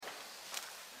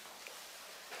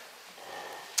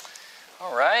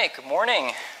All right, good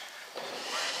morning.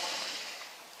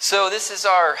 So this is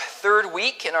our third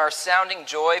week in our Sounding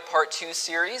Joy Part 2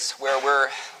 series, where we're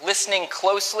listening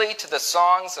closely to the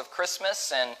songs of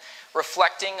Christmas and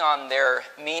reflecting on their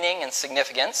meaning and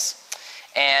significance.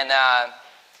 And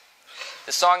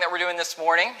the song that we're doing this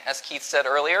morning, as Keith said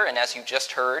earlier, and as you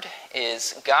just heard,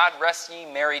 is God Rest Ye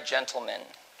Merry Gentlemen.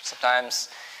 Sometimes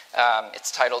it's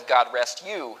titled God Rest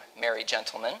You Merry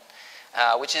Gentlemen,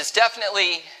 which is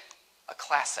definitely a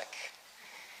classic.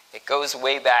 It goes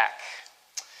way back.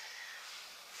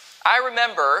 I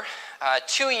remember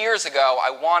 2 years ago, I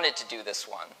wanted to do this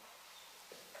one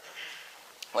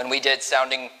when we did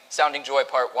Sounding Joy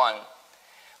Part 1.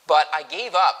 But I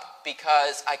gave up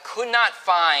because I could not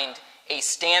find a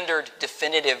standard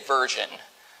definitive version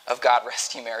of God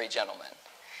Rest Ye Merry Gentlemen.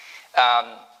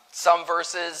 Some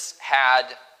verses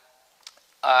had,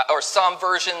 some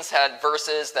versions had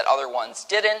verses that other ones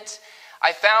didn't.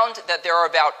 I found that there are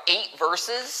about 8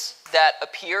 verses that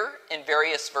appear in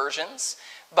various versions,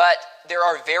 but there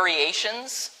are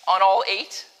variations on all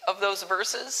 8 of those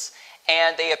verses,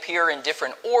 and they appear in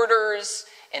different orders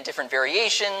and different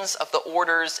variations of the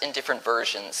orders in different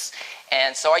versions.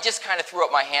 And so I just kind of threw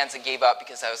up my hands and gave up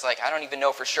because I was like, I don't even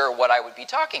know for sure what I would be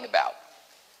talking about.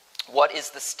 What is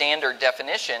the standard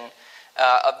definition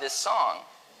of this song?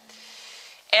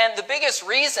 And the biggest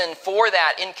reason for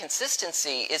that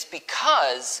inconsistency is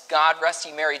because God Rest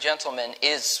Ye Merry Gentlemen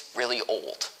is really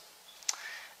old.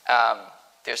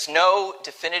 There's no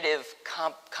definitive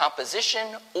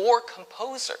composition or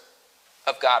composer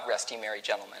of God Rest Ye Merry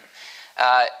Gentlemen.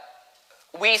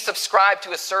 We subscribe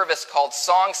to a service called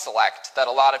Song Select that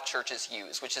a lot of churches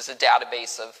use, which is a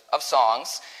database of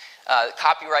songs,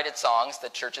 copyrighted songs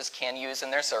that churches can use in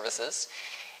their services.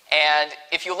 And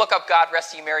if you look up God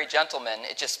Rest Ye Merry Gentlemen,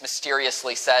 it just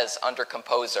mysteriously says under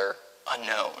composer,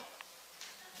 unknown.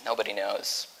 Nobody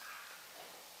knows.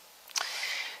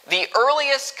 The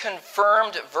earliest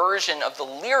confirmed version of the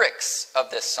lyrics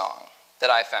of this song that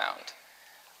I found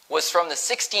was from the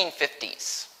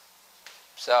 1650s,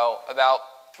 so about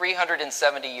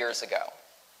 370 years ago.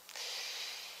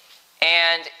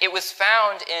 And it was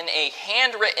found in a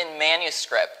handwritten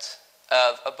manuscript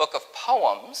of a book of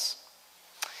poems.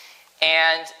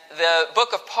 And the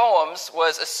book of poems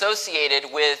was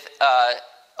associated with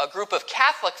a group of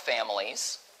Catholic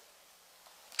families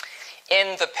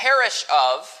in the parish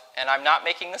of, and I'm not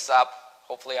making this up,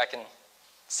 hopefully I can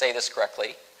say this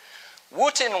correctly,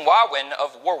 Wootton Wawen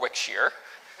of Warwickshire,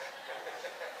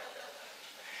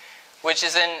 which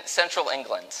is in central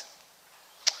England.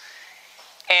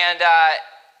 And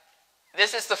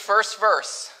this is the first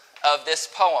verse of this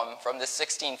poem from the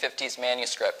 1650s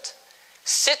manuscript.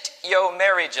 Sit, yo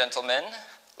merry gentlemen,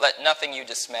 let nothing you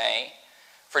dismay,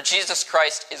 for Jesus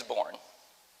Christ is born.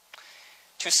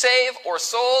 To save our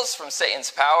souls from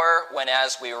Satan's power, when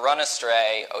as we run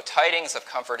astray, O tidings of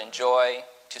comfort and joy.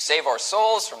 To save our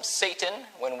souls from Satan,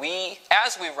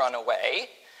 as we run away,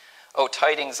 O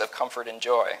tidings of comfort and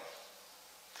joy.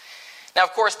 Now,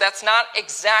 of course, that's not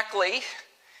exactly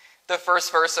the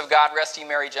first verse of God Rest Ye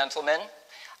Merry Gentlemen.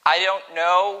 I don't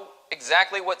know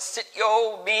exactly what sit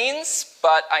yo means,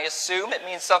 but I assume it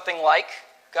means something like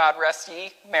God Rest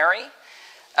Ye Merry.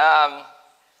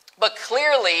 But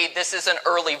clearly, this is an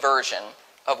early version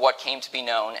of what came to be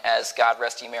known as God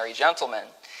Rest Ye Merry Gentlemen.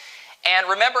 And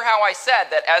remember how I said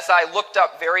that as I looked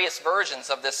up various versions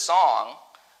of this song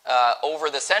over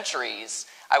the centuries,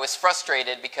 I was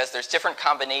frustrated because there's different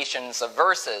combinations of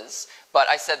verses, but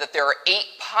I said that there are 8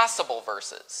 possible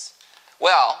verses.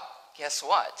 Well, guess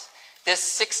what?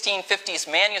 This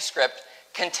 1650s manuscript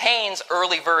contains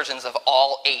early versions of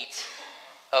all 8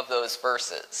 of those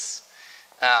verses.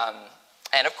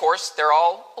 And of course, they're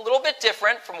all a little bit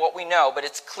different from what we know, but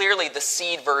it's clearly the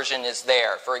seed version is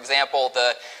there. For example,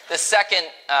 the second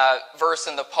verse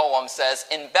in the poem says,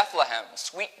 in Bethlehem,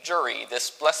 sweet jury, this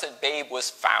blessed babe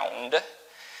was found.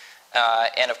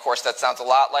 And of course, that sounds a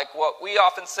lot like what we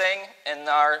often sing in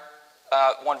our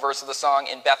one verse of the song,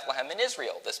 in Bethlehem in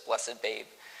Israel, this blessed babe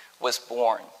was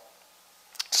born.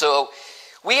 So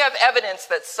we have evidence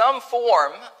that some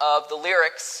form of the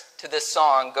lyrics to this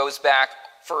song goes back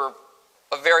for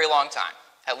a very long time,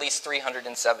 at least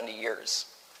 370 years.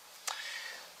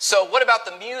 So what about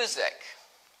the music?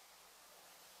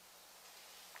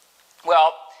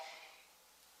 Well,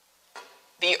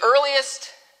 the earliest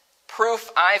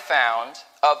proof I found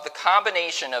of the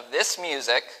combination of this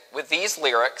music with these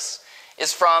lyrics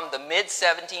is from the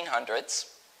mid-1700s.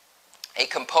 A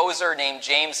composer named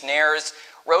James Nares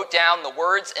wrote down the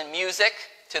words and music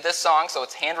to this song, so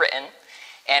it's handwritten,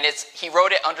 and he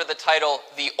wrote it under the title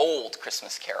The Old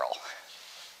Christmas Carol.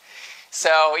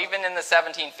 So even in the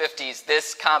 1750s,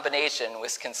 this combination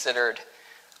was considered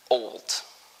old.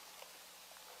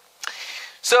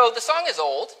 So the song is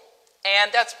old,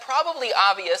 and that's probably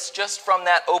obvious just from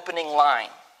that opening line,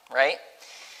 right?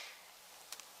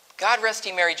 God rest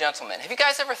ye merry gentlemen. Have you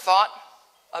guys ever thought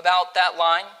about that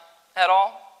line at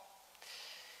all?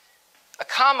 A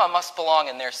comma must belong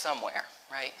in there somewhere,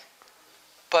 right?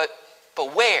 But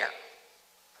where?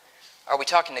 Are we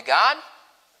talking to God?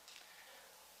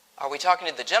 Are we talking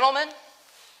to the gentlemen?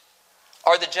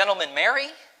 Are the gentlemen merry?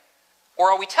 Or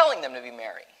are we telling them to be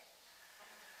merry?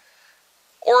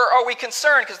 Or are we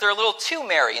concerned because they're a little too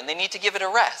merry and they need to give it a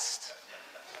rest?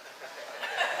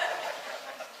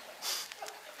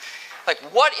 Like,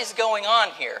 what is going on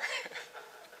here?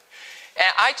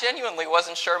 And I genuinely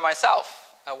wasn't sure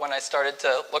myself when I started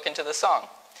to look into the song.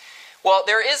 Well,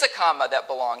 there is a comma that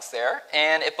belongs there,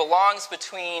 and it belongs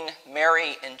between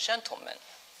merry and gentlemen.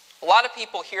 A lot of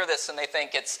people hear this and they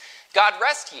think it's God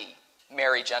rest ye,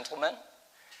 merry gentlemen,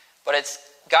 but it's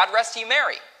God rest ye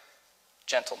merry,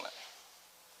 gentlemen.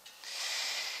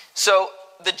 So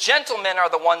the gentlemen are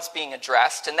the ones being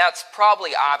addressed, and that's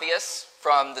probably obvious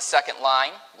from the second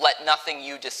line, let nothing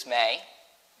you dismay.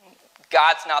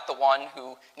 God's not the one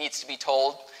who needs to be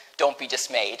told, don't be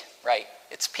dismayed, right?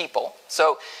 It's people.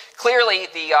 So clearly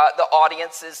the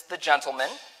audience is the gentlemen.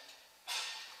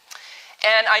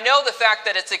 And I know the fact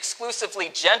that it's exclusively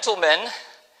gentlemen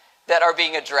that are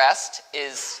being addressed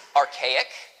is archaic.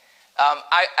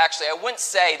 I wouldn't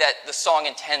say that the song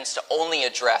intends to only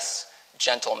address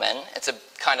gentlemen. It's a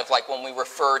kind of like when we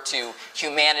refer to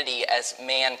humanity as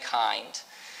mankind.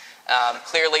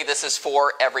 Clearly this is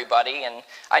for everybody, and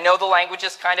I know the language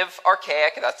is kind of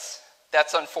archaic.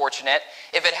 That's unfortunate.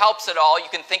 If it helps at all, you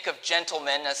can think of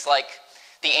gentlemen as like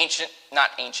the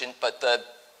but the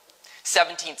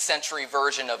 17th century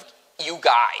version of you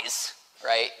guys,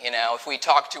 right? You know, if we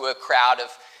talk to a crowd of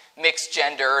mixed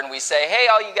gender and we say, hey,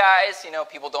 all you guys, you know,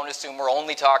 people don't assume we're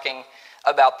only talking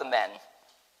about the men.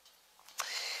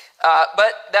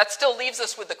 But that still leaves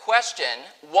us with the question,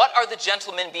 what are the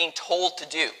gentlemen being told to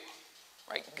do?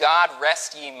 Right? God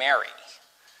rest ye merry.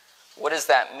 What does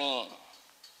that mean?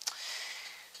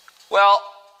 Well,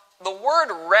 the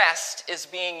word rest is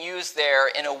being used there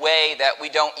in a way that we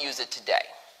don't use it today.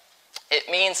 It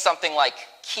means something like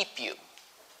keep you.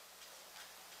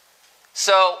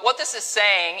 So what this is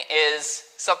saying is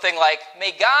something like,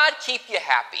 may God keep you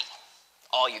happy,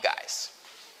 all you guys.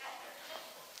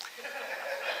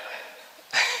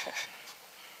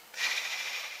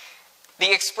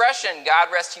 The expression, God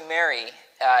rest you merry,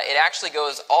 it actually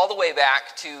goes all the way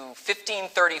back to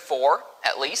 1534,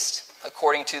 at least,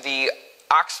 according to the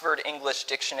Oxford English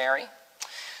Dictionary.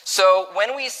 So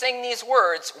when we sing these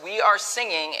words, we are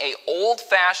singing an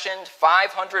old-fashioned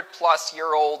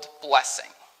 500-plus-year-old blessing.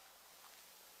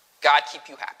 God keep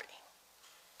you happy,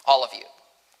 all of you.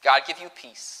 God give you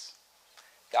peace.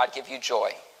 God give you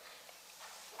joy.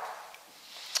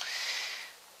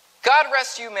 God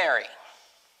rest you merry.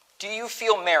 Do you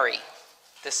feel merry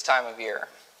this time of year?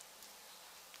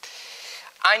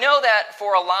 I know that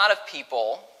for a lot of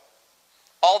people,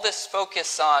 all this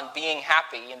focus on being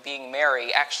happy and being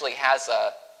merry actually has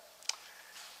a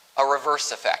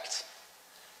reverse effect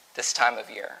this time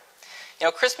of year. You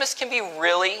know, Christmas can be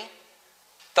really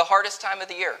the hardest time of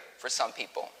the year for some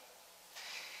people.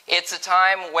 It's a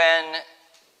time when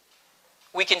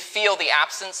we can feel the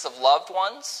absence of loved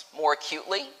ones more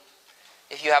acutely.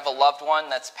 If you have a loved one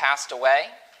that's passed away,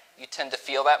 you tend to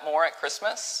feel that more at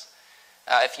Christmas.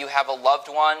 If you have a loved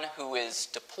one who is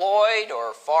deployed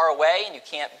or far away and you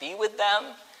can't be with them,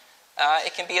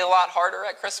 it can be a lot harder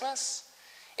at Christmas.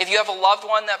 If you have a loved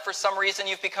one that for some reason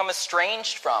you've become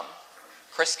estranged from,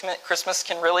 Christmas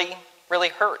can really, really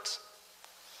hurt.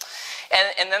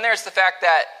 And then there's the fact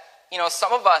that, you know,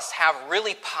 some of us have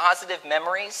really positive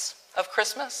memories of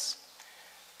Christmas,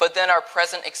 but then our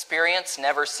present experience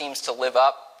never seems to live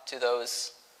up to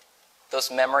those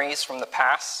memories from the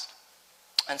past.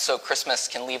 And so Christmas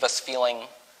can leave us feeling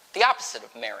the opposite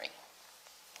of merry,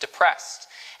 depressed.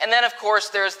 And then, of course,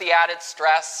 there's the added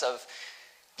stress of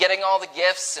getting all the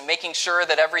gifts and making sure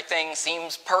that everything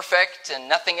seems perfect and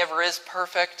nothing ever is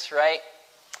perfect, right?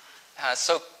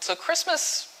 So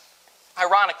Christmas,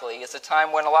 ironically, is a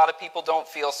time when a lot of people don't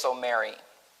feel so merry.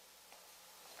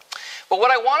 But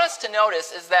what I want us to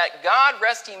notice is that God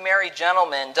rest ye merry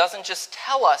gentlemen doesn't just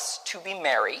tell us to be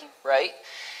merry, right?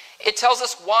 It tells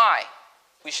us why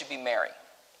we should be merry.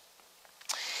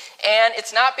 And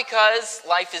it's not because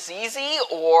life is easy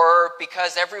or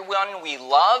because everyone we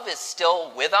love is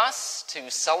still with us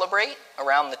to celebrate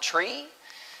around the tree.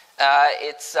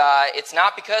 It's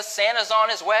not because Santa's on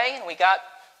his way and we got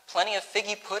plenty of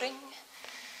figgy pudding?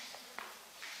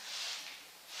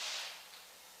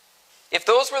 If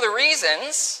those were the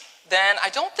reasons, then I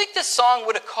don't think this song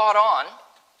would have caught on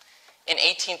in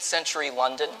 18th century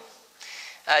London.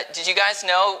 Did you guys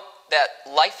know that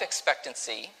life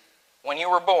expectancy when you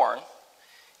were born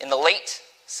in the late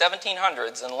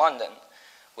 1700s in London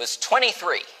was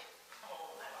 23?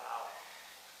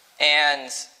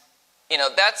 And,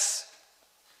 that's,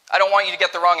 I don't want you to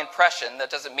get the wrong impression. That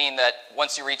doesn't mean that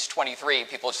once you reach 23,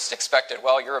 people just expected,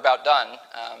 well, you're about done.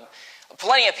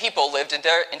 Plenty of people lived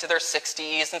into their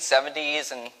 60s and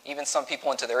 70s, and even some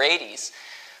people into their 80s.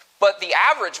 But the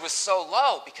average was so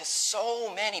low because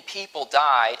so many people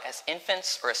died as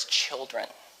infants or as children.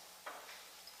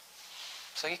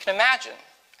 So you can imagine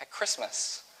at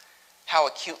Christmas how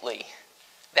acutely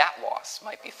that loss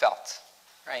might be felt,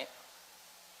 right?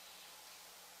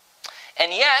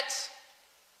 And yet,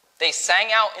 they sang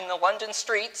out in the London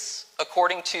streets,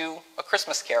 according to A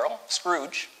Christmas Carol,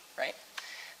 Scrooge, right?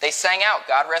 They sang out,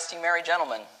 God rest ye merry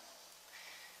gentlemen,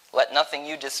 let nothing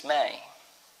you dismay.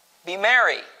 Be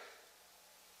merry.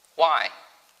 Why?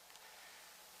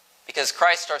 Because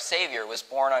Christ our Savior was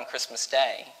born on Christmas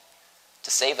Day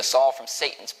to save us all from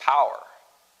Satan's power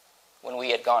when we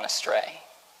had gone astray.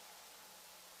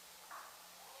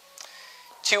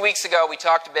 2 weeks ago, we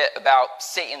talked a bit about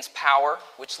Satan's power,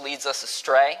 which leads us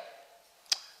astray.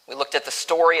 We looked at the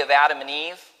story of Adam and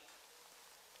Eve.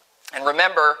 And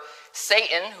remember,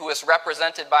 Satan, who is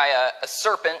represented by a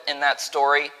serpent in that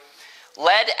story,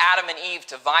 led Adam and Eve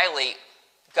to violate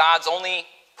God's only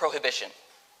prohibition.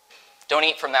 Don't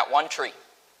eat from that one tree.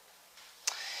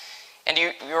 And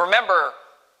you remember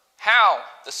how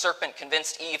the serpent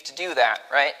convinced Eve to do that,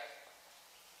 right?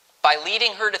 By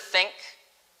leading her to think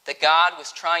that God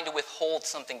was trying to withhold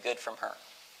something good from her.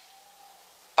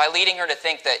 By leading her to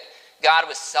think that God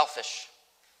was selfish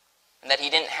and that he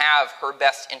didn't have her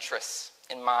best interests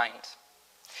in mind.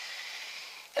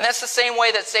 And that's the same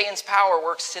way that Satan's power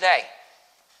works today.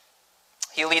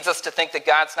 He leads us to think that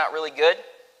God's not really good,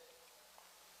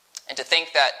 and to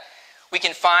think that we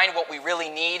can find what we really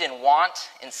need and want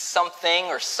in something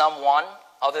or someone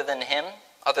other than him,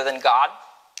 other than God.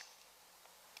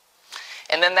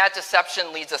 And then that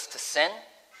deception leads us to sin,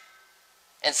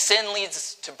 and sin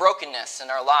leads to brokenness in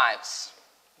our lives,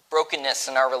 brokenness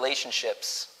in our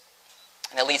relationships,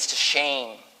 and it leads to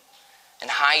shame and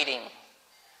hiding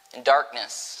and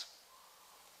darkness,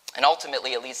 and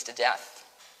ultimately it leads to death.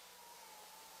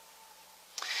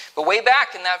 But way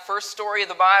back in that first story of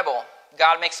the Bible,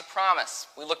 God makes a promise.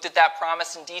 We looked at that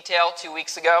promise in detail 2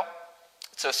 weeks ago.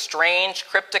 It's a strange,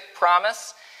 cryptic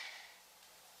promise.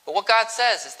 But what God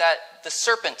says is that the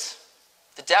serpent,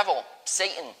 the devil,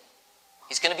 Satan,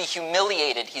 he's going to be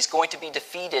humiliated. He's going to be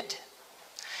defeated.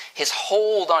 His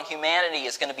hold on humanity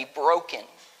is going to be broken.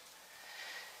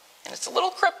 And it's a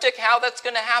little cryptic how that's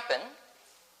going to happen.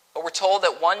 But we're told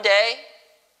that one day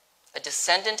a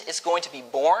descendant is going to be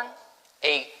born,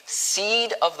 a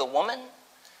seed of the woman,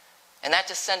 and that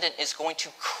descendant is going to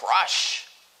crush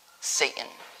Satan,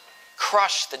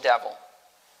 crush the devil.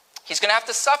 He's going to have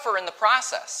to suffer in the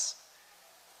process,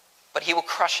 but he will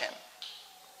crush him.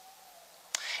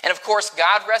 And of course,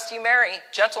 God Rest Ye Merry,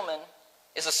 Gentlemen,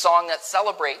 is a song that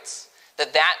celebrates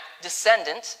that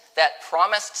descendant, that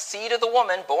promised seed of the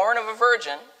woman, born of a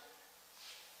virgin,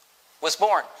 was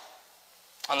born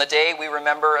on the day we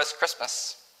remember as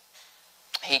Christmas.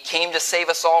 He came to save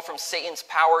us all from Satan's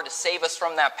power, to save us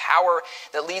from that power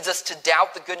that leads us to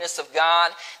doubt the goodness of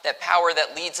God, that power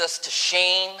that leads us to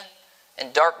shame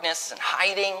and darkness and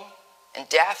hiding and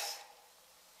death.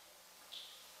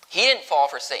 He didn't fall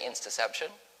for Satan's deception,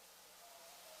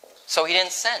 so he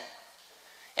didn't sin.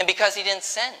 And because he didn't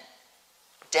sin,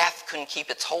 death couldn't keep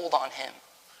its hold on him.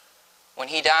 When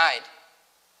he died,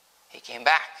 he came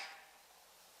back.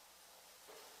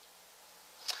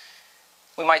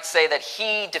 We might say that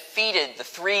he defeated the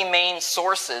three main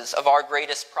sources of our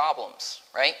greatest problems,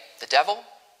 right? The devil,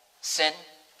 sin,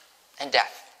 and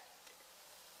death.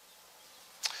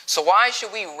 So why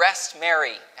should we rest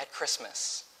merry at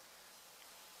Christmas?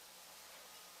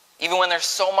 Even when there's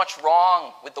so much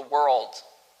wrong with the world.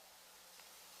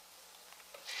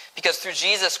 Because through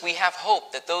Jesus we have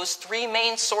hope that those three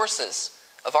main sources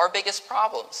of our biggest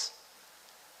problems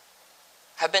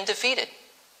have been defeated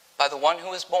by the one who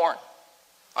was born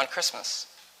on Christmas.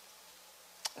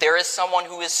 There is someone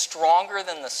who is stronger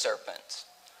than the serpent,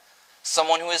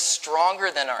 someone who is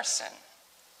stronger than our sin,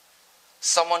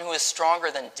 someone who is stronger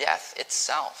than death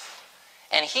itself.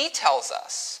 And he tells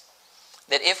us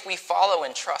that if we follow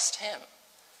and trust him,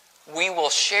 we will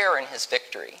share in his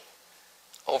victory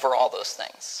over all those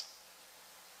things.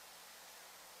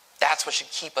 That's what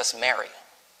should keep us merry.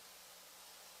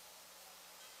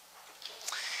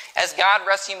 As God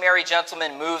Rest Ye Merry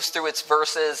Gentlemen moves through its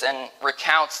verses and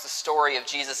recounts the story of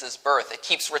Jesus' birth, it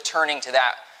keeps returning to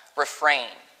that refrain.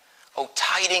 O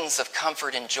tidings of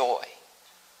comfort and joy.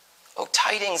 O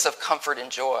tidings of comfort and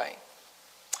joy.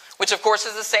 Which of course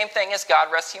is the same thing as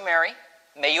God Rest Ye Merry.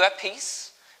 May you have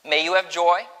peace. May you have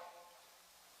joy.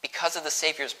 Because of the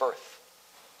Savior's birth.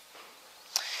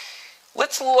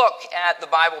 Let's look at the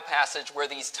Bible passage where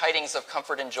these tidings of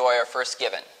comfort and joy are first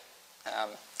given.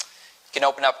 You can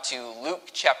open up to Luke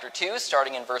chapter 2,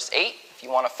 starting in verse 8, if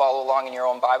you want to follow along in your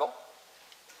own Bible.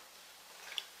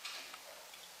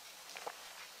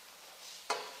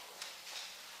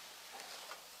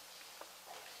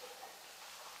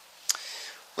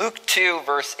 Luke 2,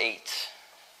 verse 8.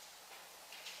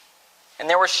 And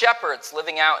there were shepherds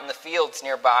living out in the fields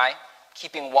nearby,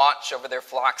 keeping watch over their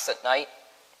flocks at night.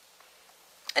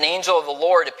 An angel of the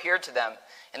Lord appeared to them,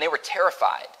 and they were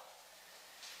terrified.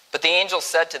 But the angel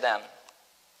said to them,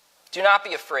 "Do not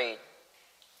be afraid.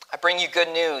 I bring you good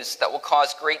news that will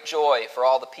cause great joy for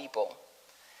all the people.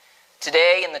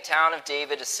 Today in the town of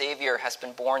David a Savior has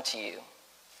been born to you.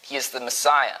 He is the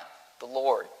Messiah, the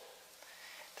Lord.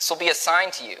 This will be a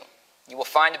sign to you. You will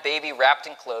find a baby wrapped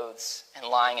in clothes and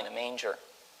lying in a manger."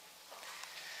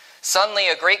 Suddenly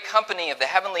a great company of the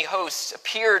heavenly hosts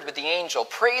appeared with the angel,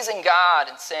 praising God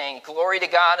and saying, "Glory to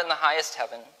God in the highest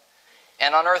heaven,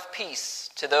 and on earth peace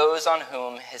to those on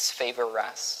whom his favor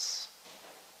rests."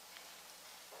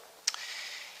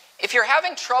 If you're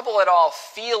having trouble at all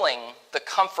feeling the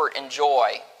comfort and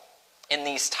joy in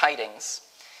these tidings,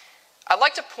 I'd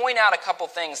like to point out a couple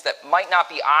things that might not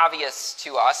be obvious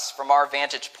to us from our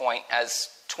vantage point as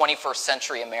 21st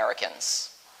century Americans.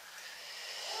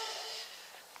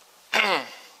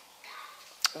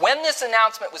 When this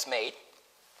announcement was made,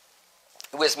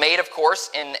 it was made, of course,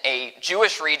 in a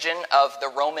Jewish region of the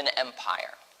Roman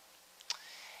Empire.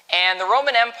 And the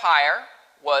Roman Empire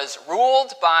was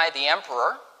ruled by the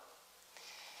emperor,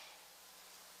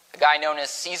 a guy known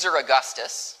as Caesar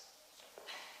Augustus.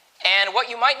 And what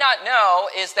you might not know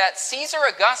is that Caesar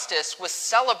Augustus was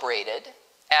celebrated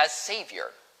as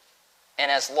Savior and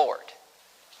as Lord.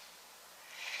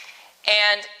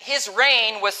 And his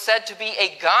reign was said to be a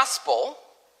gospel,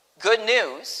 good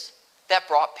news, that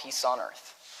brought peace on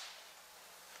earth.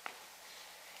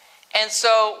 And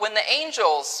so when the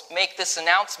angels make this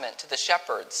announcement to the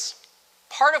shepherds,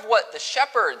 part of what the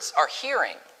shepherds are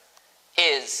hearing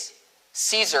is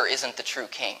Caesar isn't the true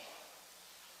king.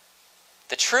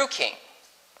 The true king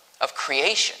of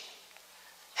creation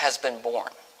has been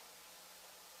born.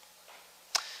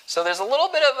 So there's a little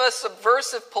bit of a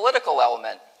subversive political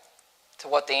element to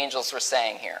what the angels were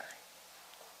saying here.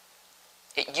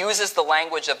 It uses the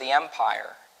language of the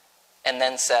empire and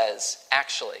then says,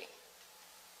 actually,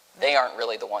 they aren't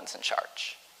really the ones in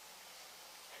charge.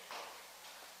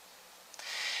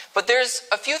 But there's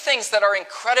a few things that are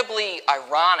incredibly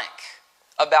ironic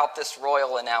about this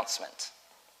royal announcement.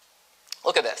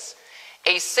 Look at this.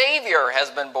 A Savior has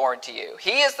been born to you.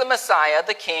 He is the Messiah,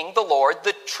 the King, the Lord,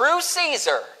 the true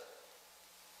Caesar.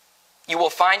 You will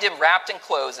find him wrapped in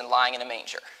clothes and lying in a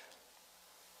manger.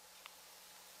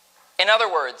 In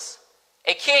other words,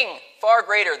 a king far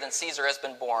greater than Caesar has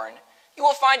been born. You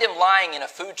will find him lying in a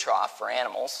food trough for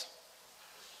animals.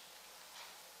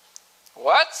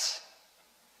 What?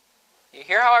 You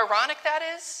hear how ironic that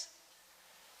is?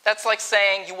 That's like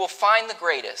saying you will find the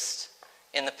greatest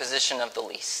in the position of the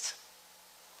least.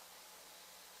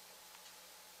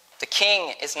 The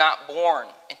king is not born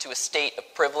into a state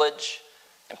of privilege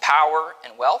and power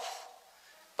and wealth,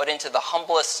 but into the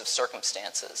humblest of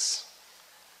circumstances.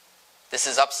 This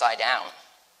is upside down.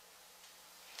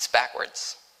 It's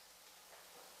backwards.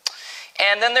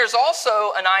 And then there's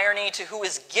also an irony to who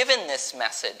is given this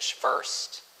message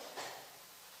first.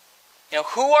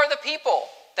 Who are the people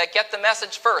that get the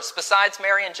message first, besides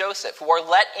Mary and Joseph, who are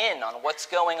let in on what's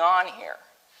going on here?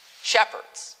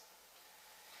 Shepherds.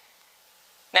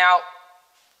 Now,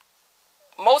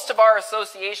 most of our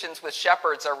associations with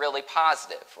shepherds are really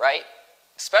positive, right?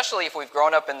 Especially if we've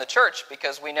grown up in the church,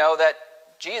 because we know that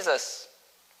Jesus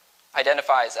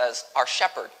identifies as our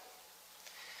shepherd.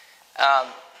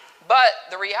 But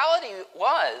the reality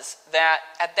was that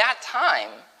at that time,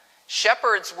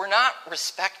 shepherds were not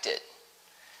respected.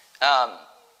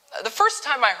 The first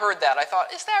time I heard that, I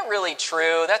thought, is that really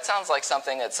true? That sounds like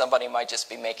something that somebody might just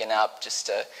be making up just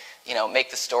to,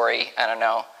 make the story, I don't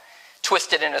know,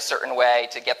 twist it in a certain way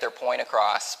to get their point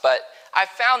across. But I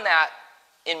found that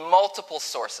in multiple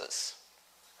sources,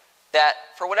 that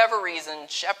for whatever reason,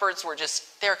 shepherds were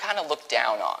they're kind of looked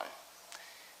down on.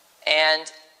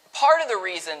 And part of the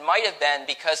reason might have been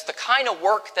because the kind of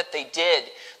work that they did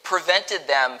prevented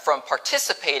them from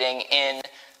participating in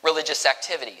religious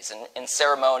activities, in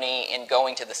ceremony, in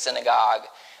going to the synagogue.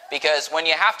 Because when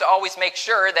you have to always make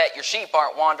sure that your sheep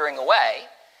aren't wandering away,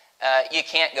 you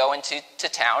can't go into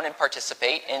town and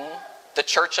participate in the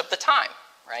church of the time,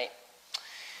 right?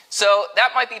 So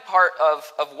that might be part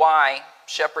of why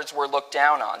shepherds were looked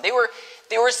down on. They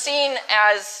were seen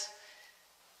as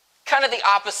kind of the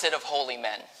opposite of holy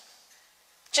men.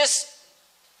 Just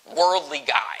worldly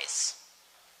guys.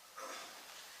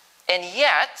 And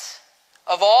yet,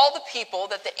 of all the people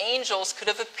that the angels could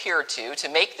have appeared to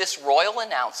make this royal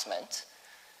announcement,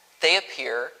 they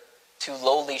appear to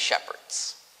lowly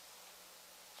shepherds.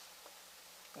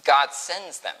 God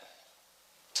sends them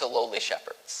to lowly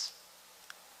shepherds.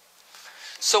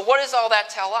 So what does all that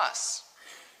tell us?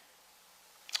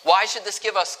 Why should this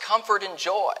give us comfort and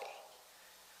joy?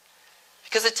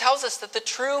 Because it tells us that the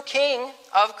true king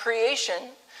of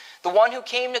creation, the one who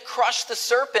came to crush the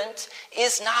serpent,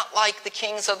 is not like the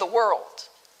kings of the world.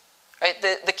 Right?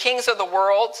 The kings of the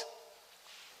world,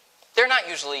 they're not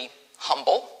usually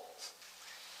humble,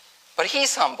 but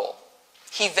he's humble.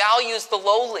 He values the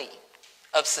lowly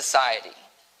of society.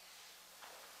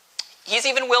 He's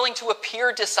even willing to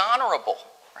appear dishonorable,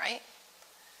 right?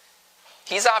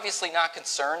 He's obviously not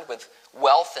concerned with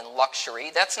wealth and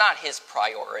luxury. That's not his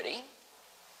priority.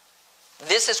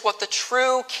 This is what the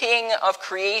true king of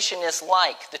creation is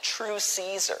like, the true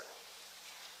Caesar.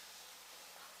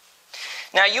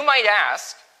 Now you might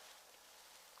ask,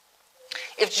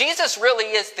 if Jesus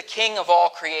really is the king of all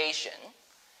creation,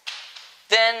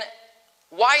 then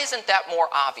why isn't that more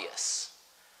obvious?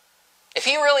 If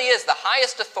he really is the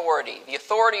highest authority, the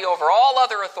authority over all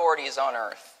other authorities on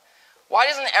earth, why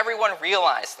doesn't everyone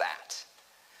realize that?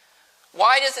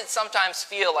 Why does it sometimes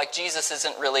feel like Jesus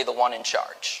isn't really the one in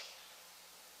charge?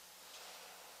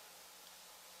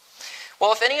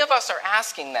 Well, if any of us are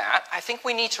asking that, I think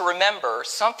we need to remember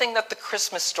something that the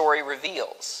Christmas story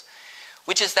reveals,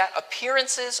 which is that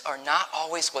appearances are not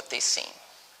always what they seem.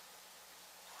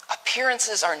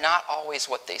 Appearances are not always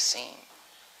what they seem.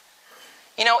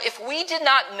 You know, if we did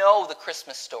not know the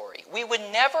Christmas story, we would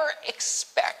never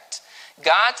expect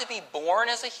God to be born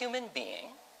as a human being,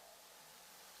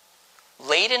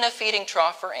 laid in a feeding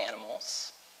trough for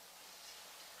animals,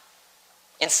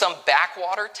 in some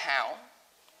backwater town,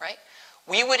 right?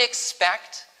 We would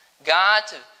expect God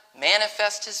to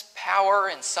manifest his power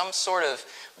in some sort of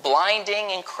blinding,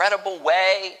 incredible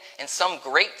way, in some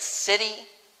great city,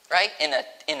 right? In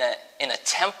a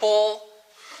temple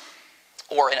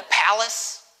or in a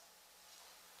palace.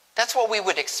 That's what we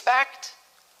would expect.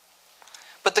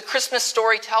 But the Christmas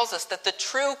story tells us that the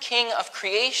true king of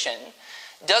creation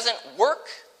doesn't work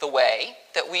the way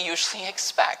that we usually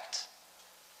expect.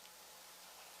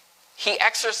 He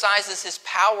exercises his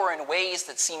power in ways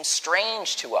that seem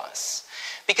strange to us,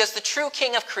 because the true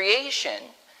king of creation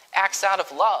acts out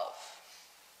of love.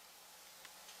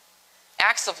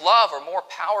 Acts of love are more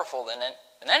powerful than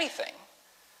anything,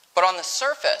 but on the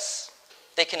surface,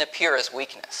 they can appear as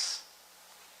weakness.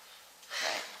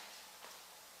 Right?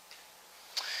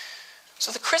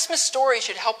 So the Christmas story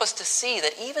should help us to see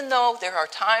that even though there are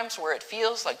times where it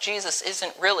feels like Jesus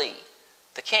isn't really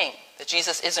the king, that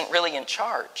Jesus isn't really in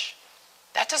charge,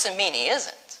 that doesn't mean he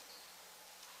isn't.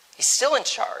 He's still in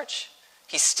charge.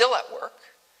 He's still at work.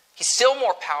 He's still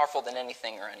more powerful than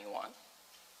anything or anyone.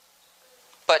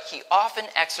 But he often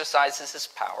exercises his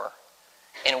power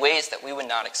in ways that we would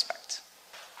not expect.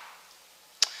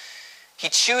 He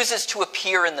chooses to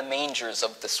appear in the mangers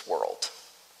of this world,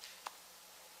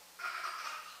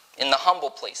 in the humble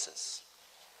places,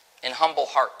 in humble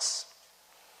hearts.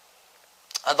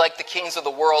 Unlike the kings of the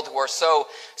world who are so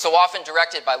often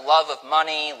directed by love of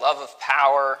money, love of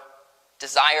power,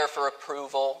 desire for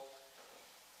approval,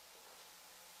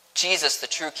 Jesus, the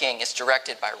true king, is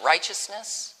directed by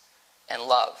righteousness and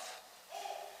love.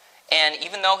 And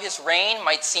even though his reign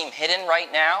might seem hidden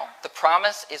right now, the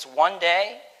promise is one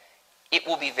day it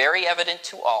will be very evident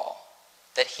to all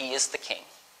that he is the king.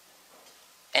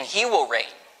 And he will reign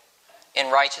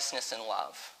in righteousness and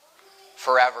love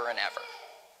forever and ever.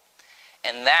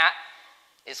 And that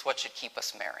is what should keep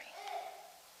us merry.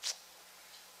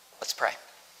 Let's pray.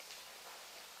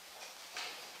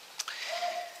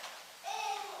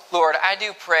 Lord, I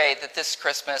do pray that this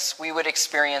Christmas we would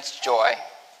experience joy.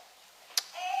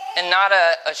 And not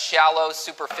a shallow,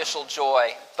 superficial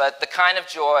joy, but the kind of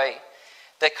joy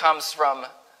that comes from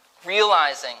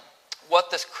realizing what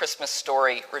this Christmas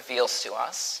story reveals to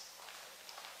us.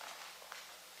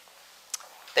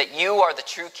 That you are the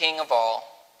true king of all,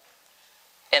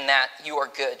 and that you are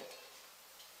good.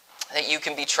 that you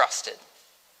can be trusted.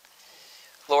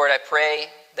 Lord, I pray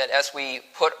that as we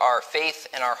put our faith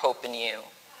and our hope in you,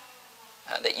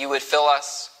 that you would fill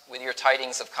us with your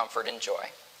tidings of comfort and joy.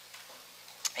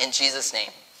 In Jesus'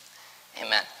 name,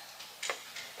 amen.